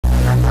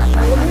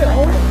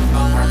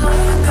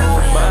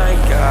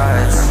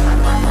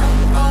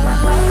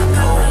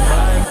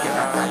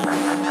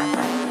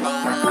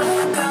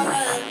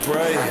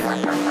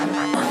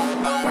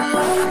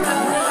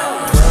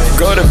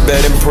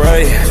bed and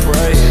pray.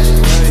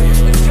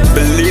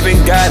 Believe in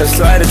God, I'll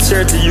slide to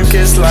church and you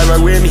can slide right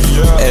with me.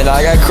 And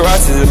I got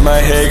crosses in my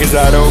head cause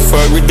I don't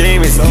fuck with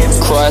demons.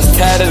 Cross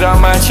tatted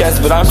on my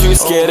chest but I'm too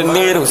scared of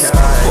needles.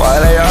 Why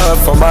they all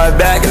up on my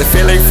back and I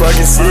feel like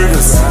fucking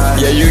seagulls.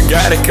 Yeah, you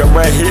gotta come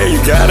right here, you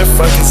gotta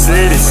fucking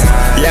see this.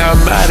 Yeah,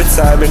 I'm out of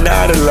time and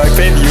out of luck,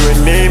 baby, you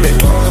anemic.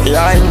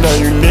 Yeah, I know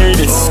you need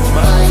this.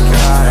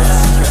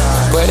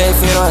 But if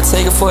you don't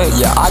take it for it,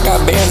 yeah, I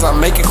got bands, I'll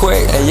make it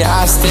quick. And yeah,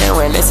 I stand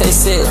when they say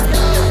sit.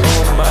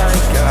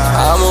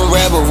 I'm a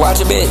rebel, watch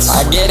a bitch.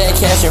 I get that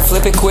cash and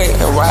flip it quick.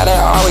 And why they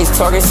always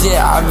talking shit,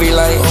 I be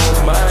like,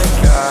 oh my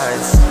God.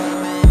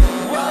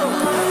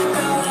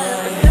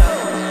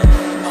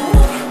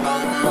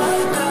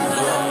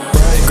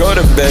 Go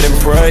to bed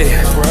and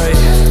pray.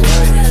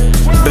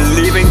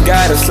 Believe in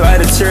God, I'll slide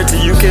to church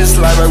and you can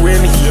slide right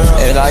with me.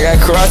 And I got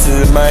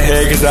crosses in my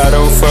head cause I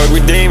don't fuck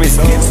with demons.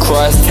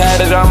 Cross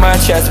tatted on my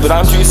chest but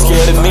I'm too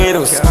scared of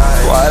needles.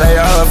 Why they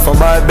all up on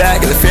my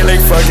back and I feel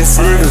like fucking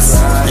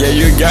seagulls. Yeah,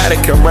 you gotta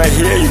come right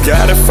here, you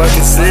gotta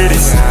fucking see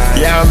this.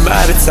 Yeah, I'm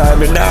out of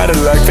time and out of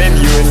luck, baby,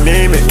 you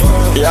anemic.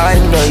 Yeah, I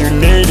know you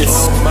need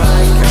this.